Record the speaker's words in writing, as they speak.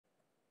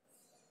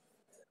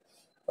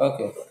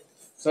Okay,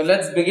 so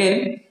let's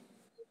begin.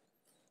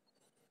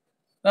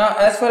 Now,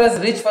 as far as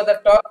reach for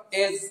the top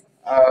is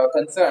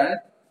concerned,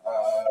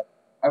 uh,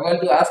 I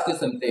want to ask you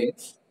something.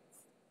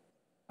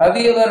 Have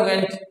you ever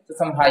went to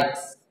some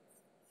hikes,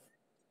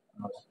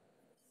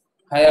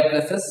 higher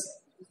places,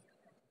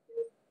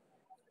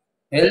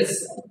 hills,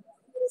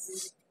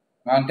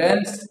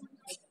 mountains,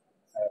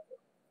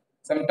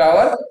 some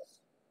tower?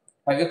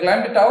 Have you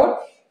climbed a tower?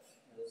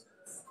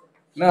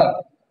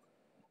 No,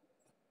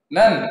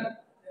 none.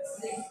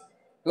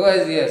 Who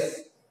has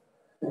yes?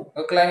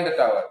 Who climbed the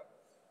tower?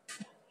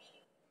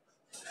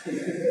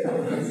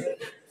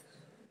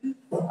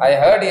 I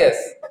heard yes.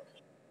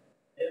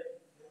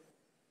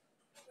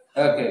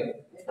 Okay.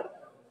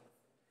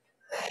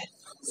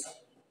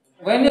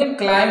 When you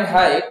climb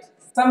height,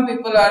 some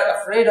people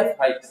are afraid of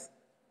heights.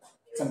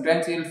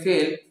 Sometimes you will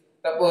feel,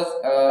 suppose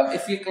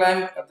if you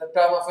climb at the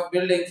top of a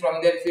building,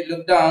 from there if you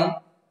look down,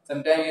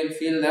 sometimes you will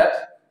feel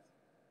that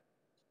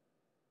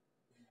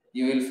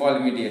you will fall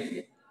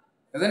immediately,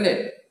 isn't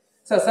it?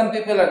 So some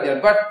people are there,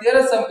 but there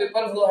are some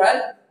people who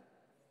had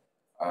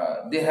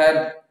they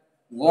had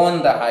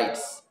won the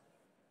heights.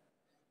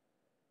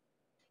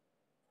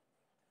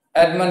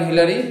 Edmund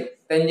Hillary,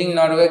 Tenzing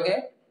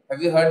Norway.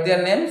 Have you heard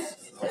their names?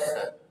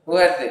 Who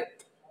are they?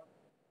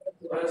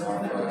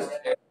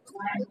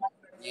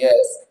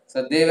 Yes.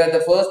 So they were the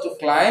first to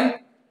climb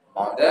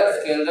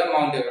scale the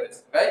Mount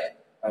Everest, right?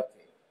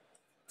 Okay.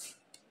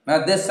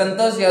 Now this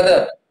Santosh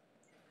Yadav,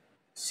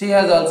 she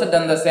has also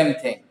done the same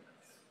thing.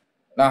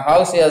 Now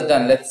how she has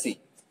done, let's see.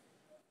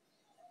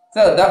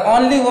 So the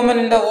only woman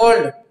in the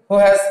world who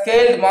has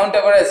scaled Mount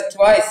Everest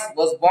twice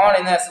was born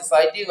in a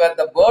society where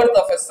the birth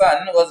of a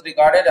son was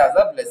regarded as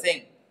a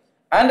blessing,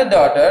 and a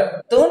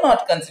daughter, though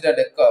not considered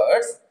a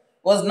curse,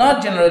 was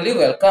not generally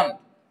welcomed.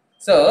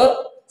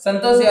 So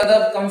Santosh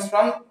Yadav comes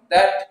from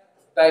that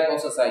type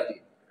of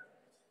society.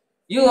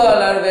 You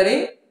all are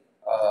very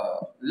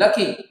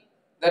lucky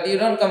that you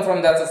don't come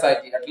from that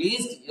society. At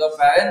least your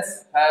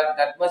parents have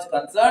that much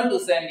concern to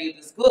send you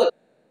to school,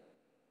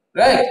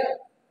 right?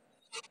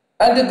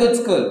 And a good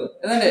school,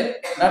 isn't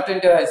it? Not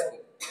into high school.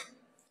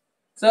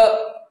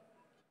 So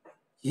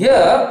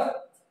here,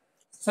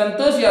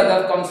 Santosh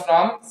Yadav comes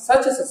from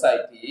such a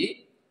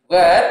society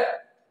where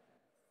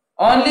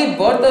only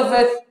birth of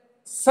a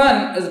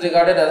son is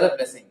regarded as a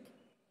blessing.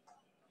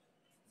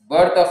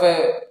 Birth of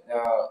a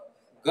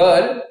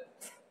girl,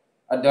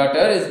 a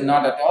daughter, is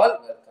not at all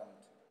welcomed.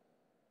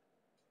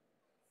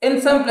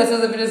 In some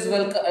places, if it is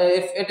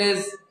if it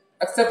is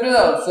accepted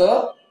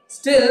also,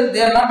 still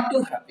they are not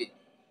too happy.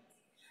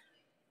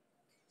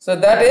 So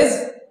that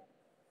is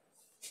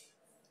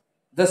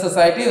the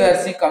society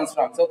where she comes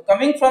from. So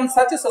coming from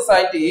such a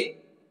society,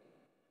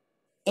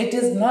 it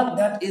is not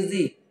that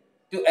easy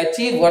to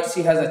achieve what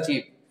she has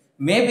achieved.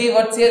 Maybe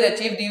what she has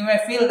achieved, you may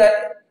feel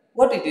that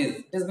what it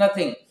is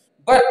nothing.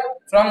 But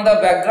from the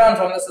background,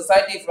 from the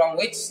society from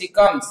which she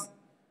comes,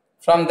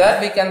 from that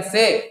we can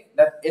say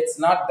that it's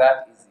not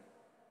that easy.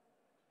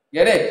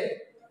 Get it?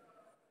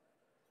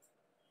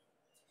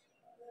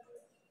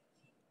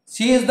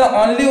 She is the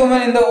only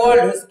woman in the world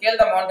who scaled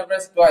the Mount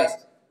Everest twice.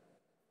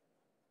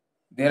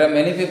 There are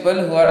many people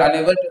who are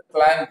unable to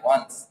climb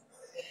once.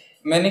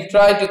 Many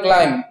try to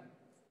climb,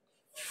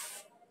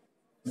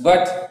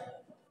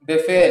 but they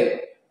fail.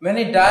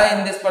 Many die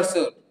in this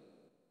pursuit.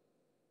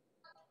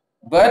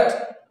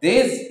 But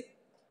this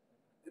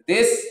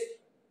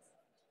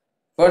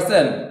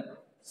person,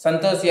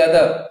 Santosh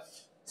Yadav,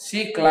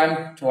 she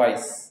climbed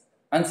twice,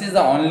 and she is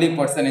the only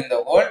person in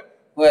the world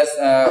who has,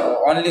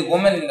 only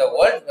woman in the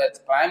world who has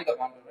climbed the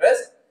Mount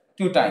Everest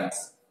 2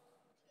 times.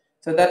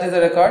 So that is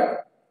the record.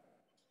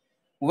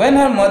 When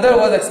her mother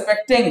was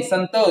expecting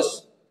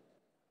Santosh,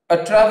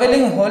 a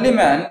traveling holy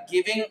man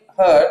giving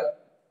her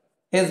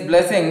his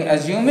blessing,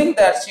 assuming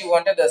that she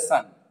wanted a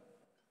son.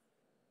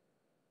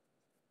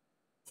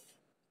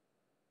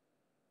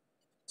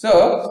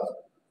 So,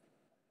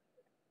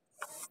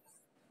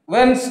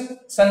 when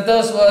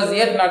Santosh was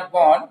yet not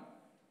born,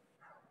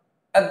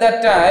 at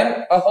that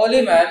time, a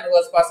holy man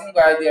was passing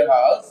by their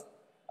house.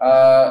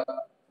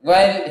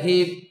 While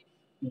he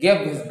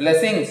gave his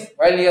blessings,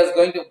 while he was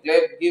going to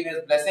give his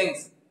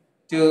blessings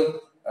to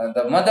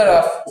the mother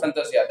of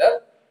Santosh Yadav,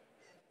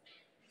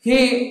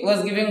 he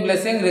was giving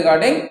blessing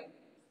regarding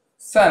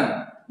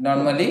son.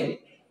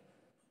 Normally,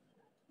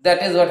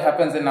 that is what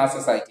happens in our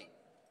society.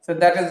 So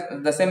that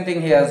is the same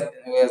thing he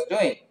was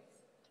doing.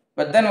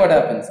 But then what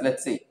happens?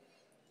 Let's see.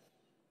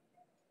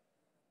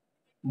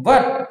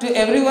 But to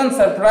everyone's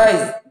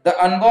surprise, the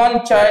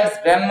unborn child's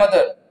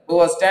grandmother, who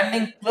was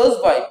standing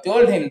close by,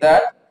 told him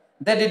that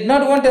they did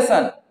not want a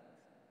son.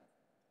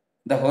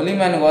 The holy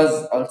man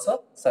was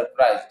also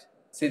surprised.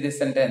 See this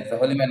sentence, the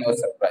holy man was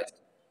surprised.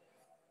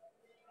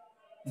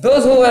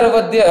 Those who were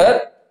over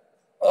there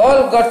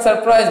all got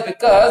surprised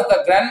because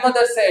the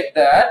grandmother said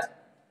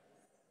that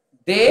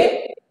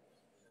they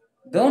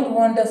don't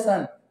want a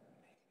son.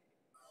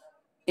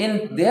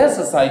 In their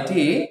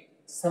society,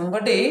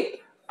 somebody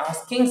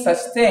asking such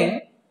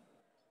thing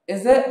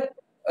is a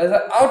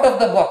out of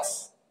the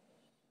box.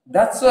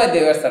 That's why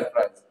they were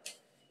surprised.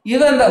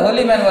 Even the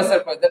holy man was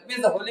surprised. That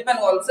means the holy man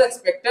also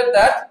expected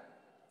that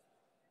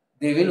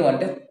they will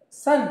want a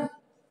son,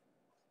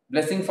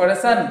 blessing for a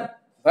son.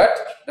 But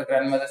the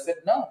grandmother said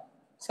no.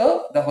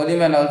 So the holy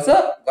man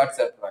also got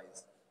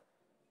surprised.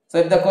 So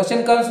if the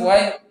question comes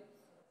why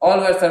all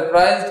were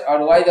surprised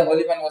or why the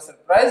holy man was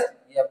surprised,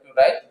 you have to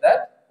write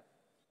that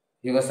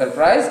he was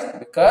surprised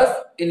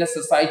because in a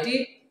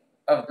society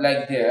of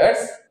like theirs,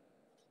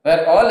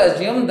 where all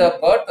assume the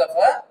birth of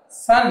a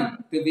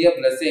son to be a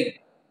blessing.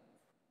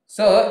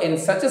 So in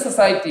such a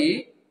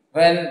society,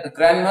 when the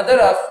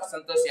grandmother of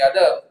Santosh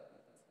Yadav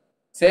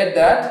said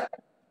that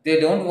they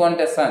don't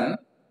want a son,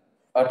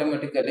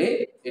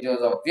 automatically it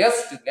was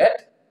obvious to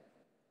get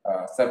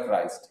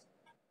surprised.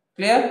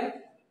 Clear?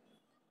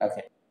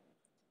 Okay.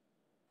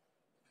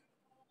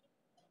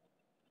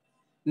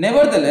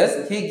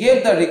 Nevertheless, he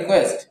gave the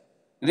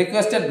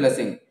requested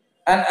blessing,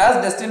 and as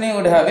destiny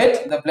would have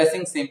it, the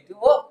blessing seemed to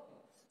work.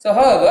 So,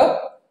 however,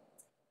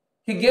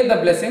 he gave the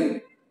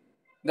blessing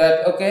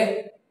that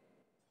okay,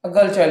 a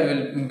girl child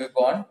will be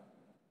born.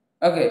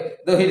 Okay,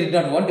 though he did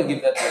not want to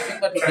give that blessing,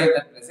 but he gave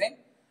that blessing,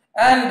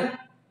 and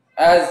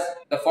as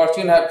the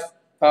fortune had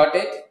thought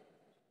it,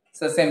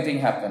 so same thing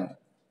happened.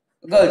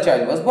 A girl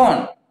child was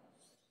born.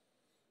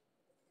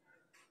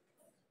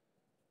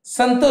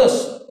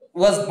 Santosh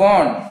was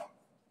born,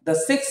 the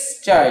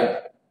sixth child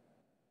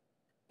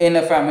in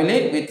a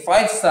family with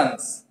five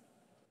sons,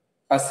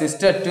 a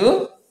sister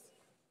to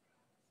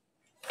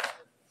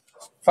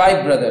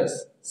five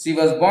brothers. She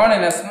was born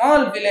in a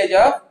small village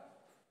of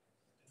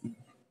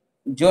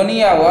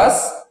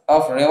Joniawas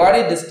of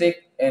Rewari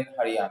district in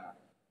Haryana.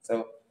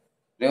 So,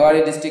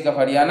 Rewari district of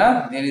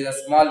Haryana, there is a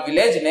small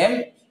village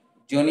named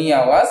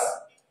Joniawas.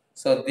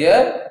 So,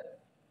 there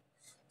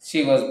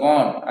she was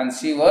born and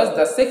she was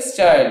the sixth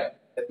child.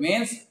 That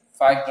means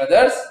five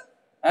brothers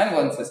and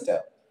one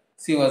sister.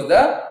 She was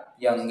the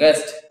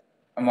youngest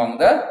among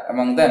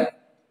them.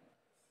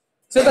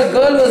 So the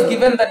girl was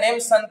given the name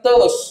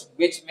Santosh,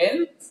 which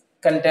means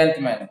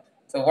contentment.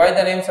 So why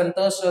the name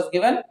Santosh was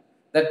given?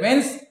 That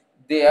means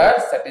they are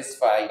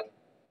satisfied.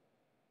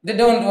 They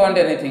don't want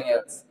anything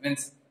else.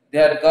 Means they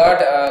had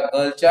got a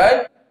girl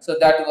child, so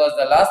that was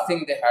the last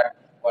thing they had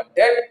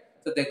wanted.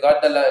 So they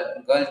got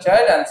the girl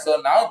child, and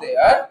so now they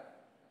are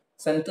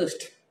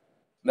santusht.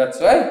 That's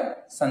why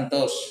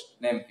Santosh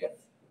name came.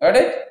 Got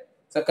it?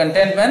 So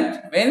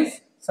contentment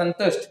means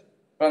santusht.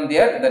 From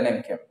there the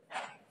name came.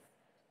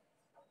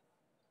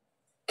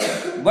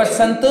 But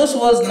Santosh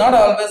was not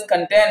always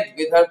content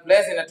with her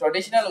place in a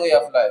traditional way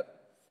of life.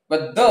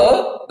 But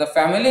though the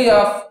family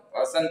of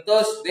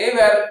Santosh, they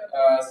were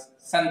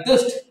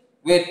santusht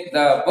with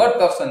the birth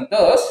of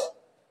Santosh,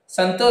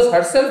 Santosh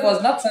herself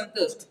was not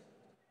santusht.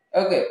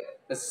 Okay,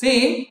 so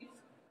she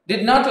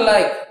did not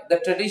like the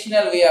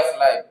traditional way of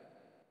life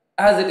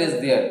as it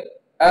is there,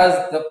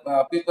 as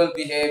the people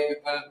behave,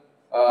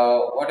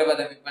 whatever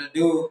the people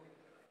do.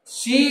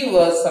 She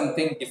was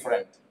something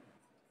different.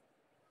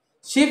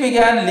 She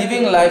began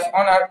living life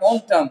on her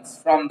own terms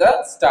from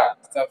the start.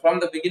 So, from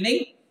the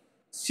beginning,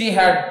 she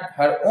had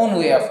her own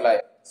way of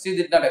life. She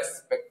did not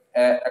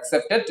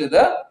accept it to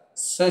the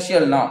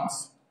social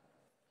norms.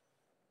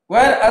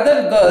 Where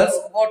other girls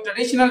wore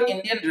traditional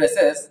Indian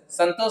dresses,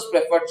 Santosh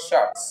preferred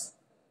shorts.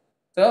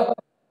 So,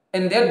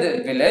 in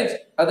their village,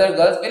 other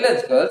girls,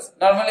 village girls,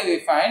 normally we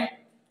find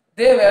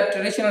they wear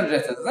traditional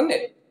dresses, isn't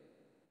it?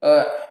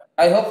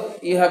 I hope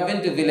you have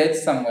been to village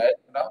somewhere.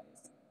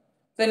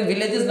 So in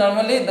villages,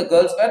 normally the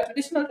girls wear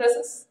traditional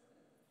dresses.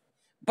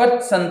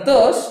 But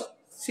Santosh,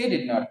 she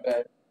did not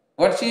wear.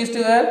 What she used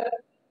to wear?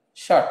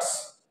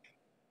 Shorts.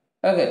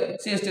 Okay,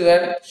 she used to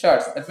wear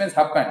shorts. That means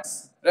half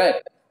pants, right?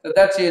 So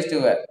that she used to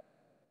wear.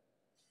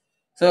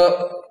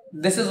 So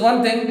this is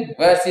one thing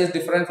where she is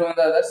different from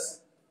the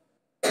others.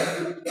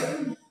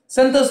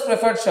 Santosh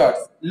preferred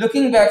shorts.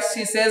 Looking back,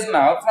 she says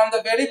now, from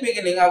the very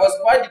beginning, I was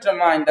quite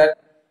determined that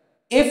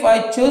if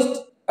I choose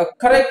a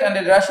correct and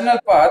a rational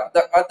path,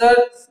 the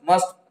others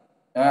must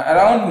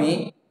around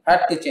me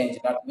had to change,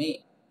 not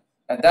me.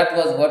 And that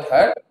was what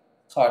her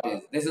thought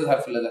is. This is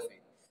her philosophy.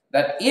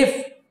 That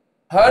if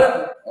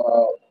her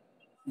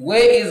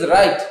way is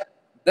right,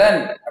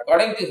 then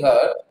according to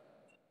her,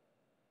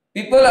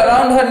 people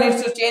around her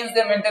needs to change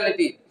their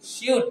mentality.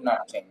 She would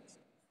not change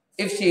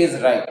if she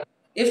is right.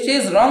 If she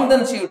is wrong,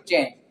 then she would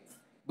change.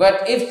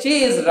 But if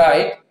she is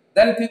right,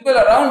 then people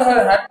around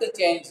her had to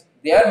change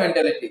their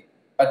mentality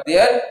or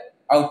their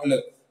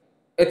outlook.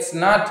 It's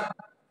not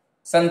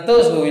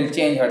Santosh who will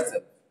change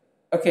herself.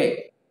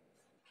 Okay.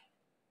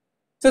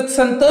 So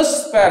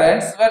Santosh's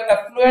parents were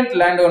affluent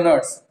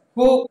landowners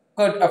who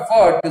could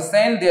afford to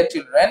send their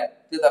children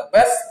to the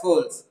best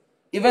schools,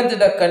 even to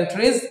the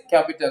country's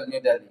capital,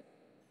 New Delhi,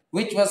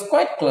 which was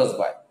quite close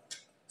by.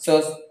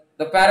 So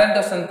the parent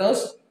of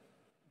Santosh,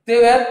 they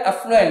were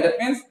affluent, that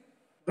means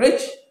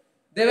rich.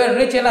 They were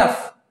rich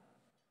enough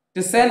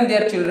to send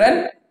their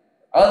children,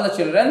 all the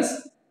children,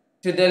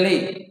 to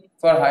Delhi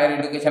for higher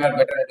education or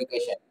better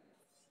education.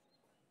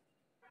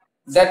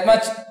 That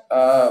much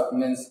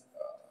means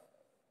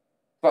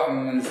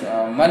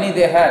money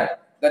they had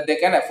that they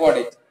can afford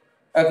it.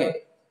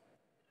 Okay.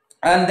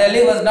 and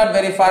Delhi was not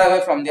very far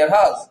away from their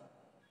house.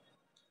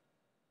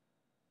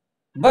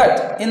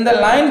 But in the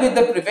line with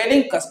the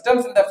prevailing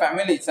customs in the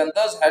family,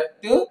 Santosh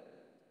had to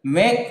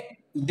make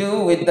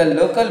do with the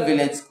local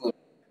village school.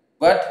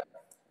 But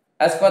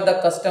as per the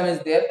custom is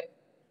there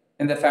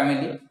in the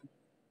family,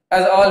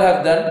 as all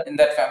have done in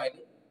that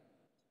family,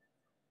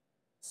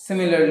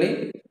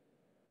 similarly,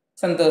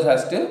 Santosh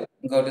has to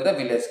go to the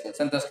village school.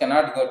 Santosh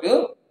cannot go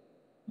to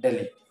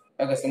Delhi.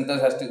 Okay,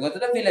 Santosh has to go to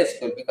the village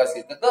school because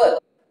he's the girl.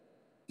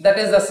 That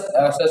is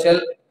the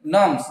social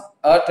norms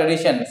or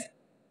traditions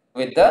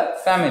with the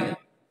family.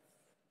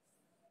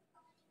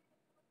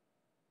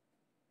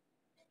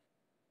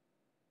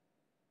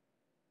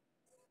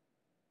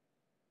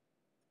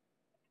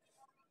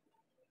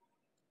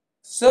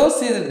 So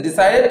she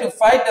decided to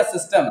fight the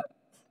system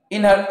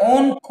in her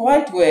own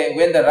quiet way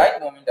when the right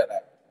moment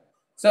arrived.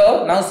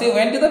 So now she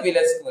went to the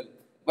village school,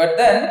 but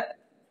then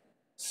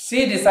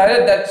she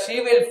decided that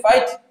she will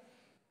fight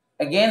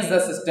against the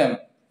system,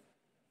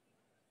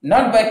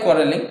 not by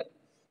quarreling,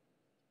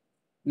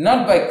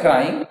 not by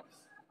crying,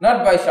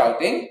 not by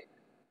shouting,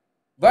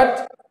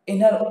 but in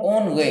her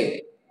own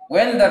way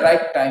when the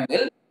right time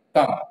will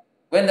come.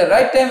 When the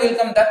right time will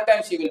come, that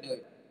time she will do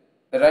it.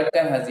 The right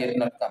time has yet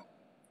not come.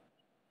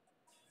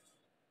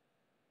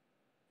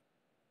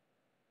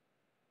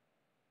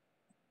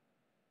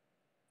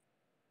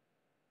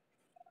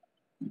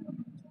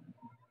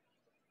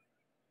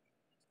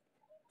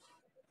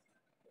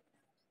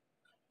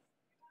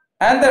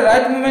 And the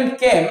right moment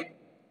came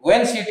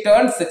when she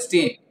turned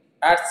 16.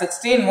 At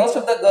 16, most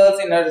of the girls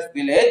in her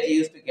village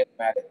used to get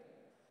married.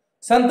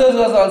 Santosh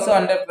was also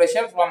under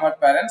pressure from her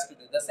parents to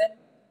do the same.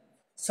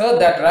 So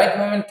that right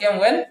moment came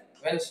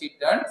when she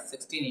turned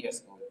 16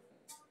 years old.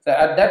 So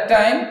at that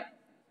time,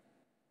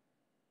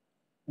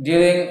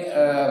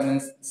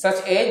 during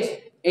such age,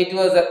 it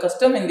was a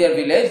custom in their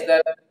village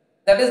that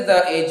that is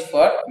the age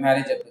for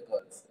marriage of the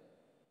girls.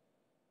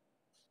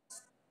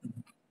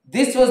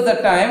 This was the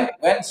time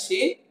when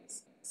she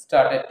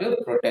started to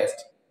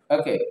protest.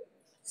 Okay.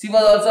 She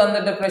was also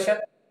under the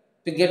pressure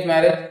to get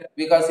married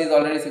because she is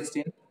already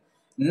 16.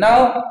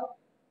 Now,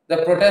 the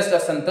protest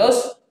of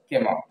Santosh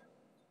came out.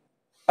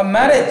 A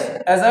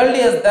marriage as early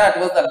as that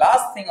was the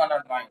last thing on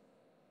her mind.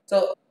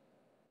 So,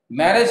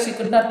 marriage, she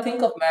could not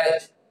think of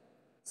marriage.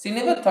 She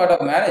never thought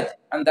of marriage,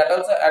 and that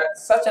also at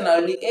such an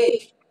early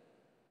age.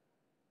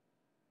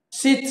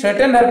 She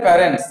threatened her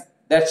parents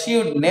that she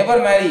would never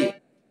marry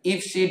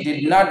if she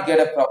did not get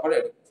a proper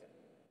education.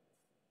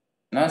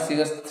 Now she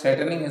was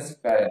threatening his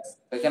parents.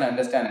 You can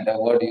understand the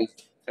word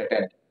used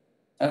threatened.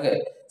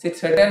 Okay. She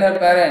threatened her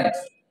parents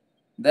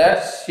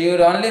that she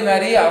would only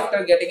marry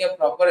after getting a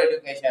proper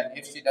education.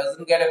 If she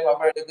doesn't get a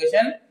proper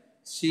education,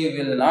 she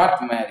will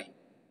not marry.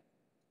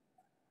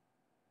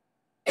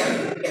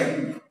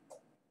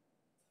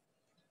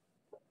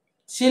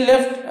 She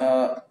left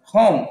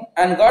home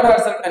and got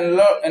herself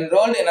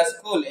enrolled in a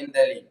school in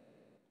Delhi.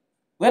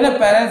 When her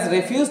parents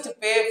refused to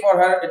pay for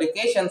her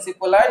education, she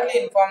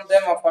politely informed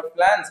them of her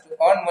plans to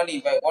earn money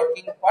by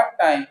working part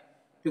time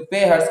to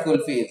pay her school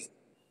fees.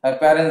 Her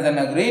parents then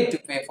agreed to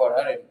pay for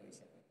her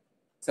education.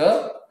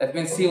 So that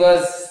means she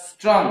was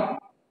strong,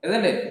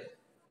 isn't it?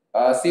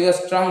 She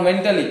was strong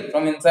mentally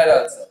from inside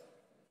also.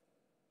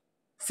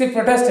 She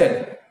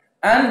protested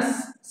and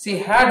she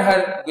had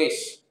her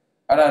wish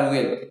or her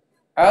will.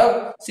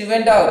 How? She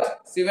went out.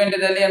 She went to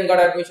Delhi and got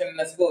admission in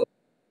a school.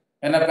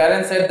 And her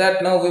parents said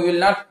that no, we will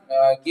not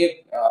give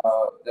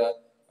the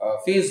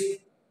fees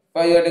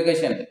for your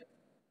education.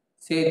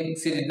 She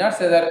did not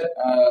say that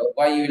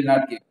why you will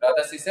not give.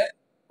 Rather, she said,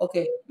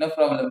 okay, no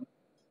problem.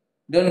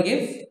 Don't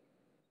give.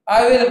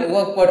 I will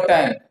work part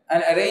time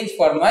and arrange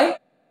for my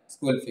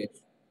school fees.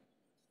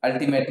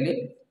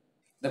 Ultimately,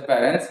 the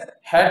parents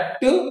had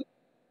to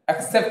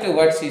accept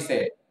what she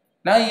said.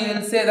 Now you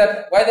will say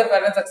that why the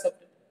parents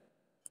accepted,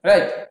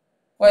 right?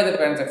 Why the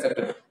parents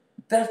accepted?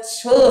 That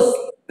shows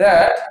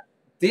that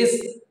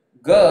this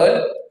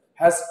girl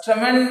has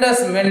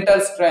tremendous mental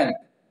strength.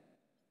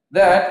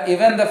 That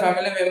even the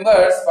family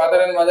members,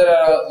 father and mother,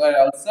 were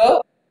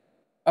also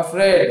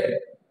afraid.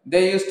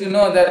 They used to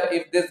know that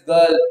if this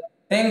girl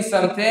thinks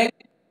something,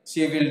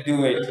 she will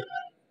do it.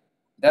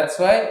 That's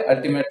why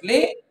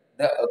ultimately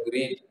they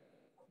agreed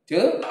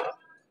to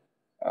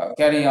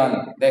carry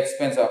on the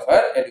expense of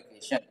her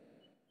education.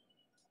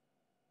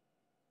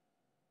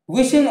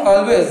 Wishing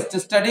always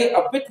to study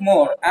a bit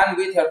more and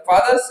with her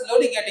father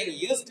slowly getting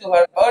used to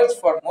her urge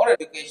for more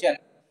education,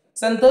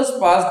 Santosh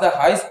passed the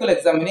high school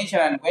examination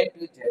and went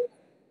to jail.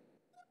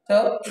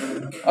 So,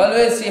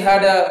 always she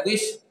had a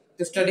wish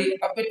to study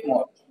a bit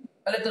more,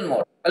 a little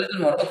more, a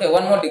little more. Okay,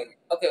 one more degree.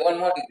 Okay, one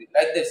more degree,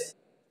 like this.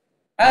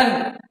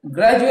 And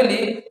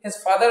gradually, his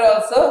father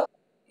also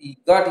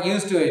got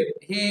used to it.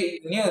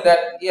 He knew that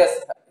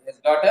yes, his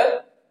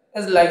daughter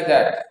is like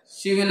that.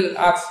 She will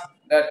ask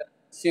that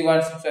she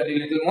wants to study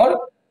a little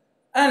more,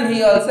 and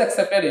he also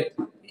accepted it.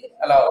 He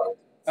allowed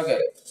it. Okay,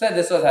 so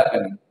this was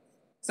happening.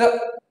 So,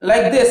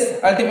 like this,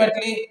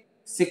 ultimately,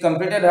 she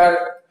completed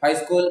her high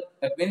school,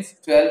 that means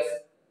 12,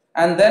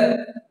 and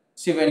then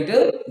she went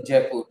to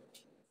Jaipur.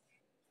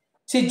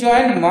 She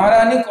joined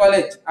Maharani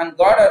College and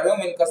got a room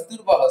in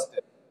Kasturba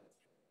Hostel.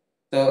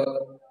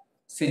 So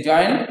she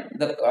joined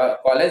the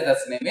college,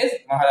 that's name is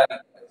Maharani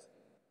College.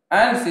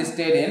 And she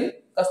stayed in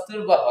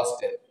Kasturba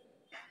Hostel.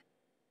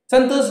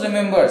 Santosh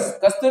remembers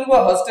Kasturba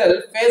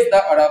Hostel faced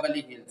the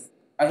Aravali Hills.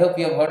 I hope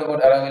you have heard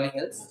about Aravali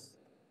Hills.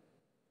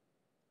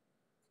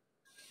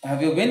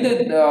 Have you been to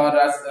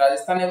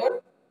Rajasthan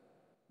ever?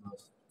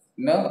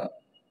 No?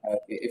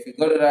 Okay. If you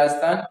go to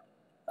Rajasthan,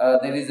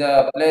 there is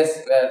a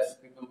place where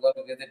people go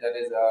to visit, that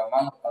is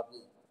Mount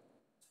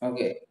Abu.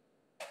 Okay.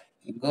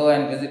 Go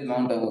and visit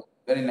Mount Abu.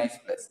 Very nice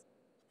place.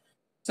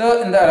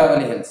 So, in the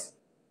Aravali Hills.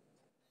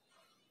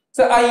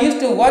 So, I used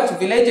to watch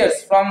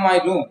villagers from my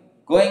room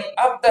going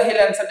up the hill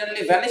and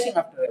suddenly vanishing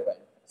after a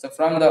while. So,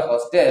 from the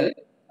hostel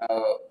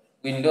uh,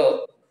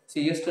 window,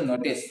 she used to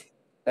notice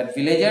that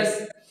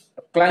villagers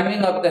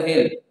climbing up the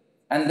hill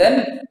and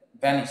then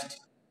vanished.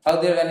 How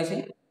they are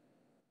vanishing?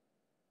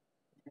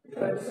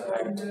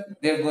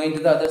 They are going to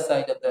the other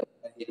side of the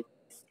hill.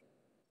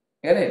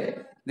 Get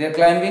it? They are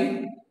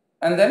climbing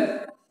and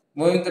then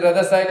moving to the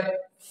other side,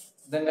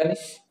 then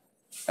vanish.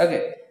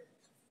 Okay.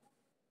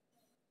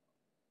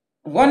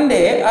 One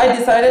day I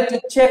decided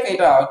to check it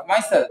out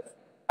myself.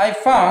 I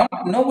found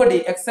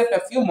nobody except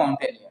a few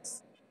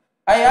mountaineers.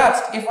 I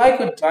asked if I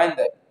could join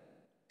them.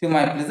 To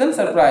my pleasant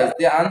surprise,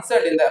 they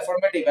answered in the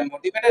affirmative and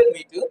motivated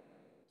me to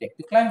take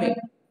to climbing.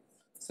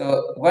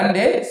 So one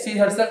day she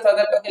herself thought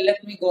that, okay,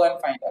 let me go and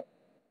find out.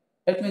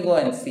 Let me go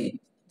and see.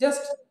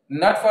 Just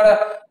not for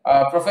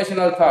a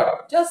professional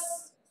thought, just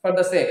for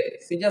the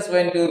sake. She just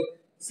went to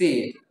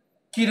see.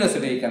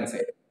 Curiosity, you can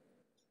say.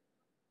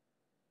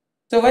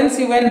 So when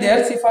she went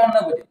there, she found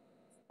nobody.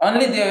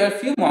 Only there were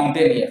few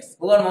mountaineers.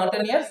 Who are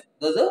mountaineers?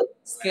 Those are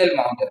scale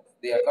mountains.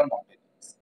 They are called mountaineers.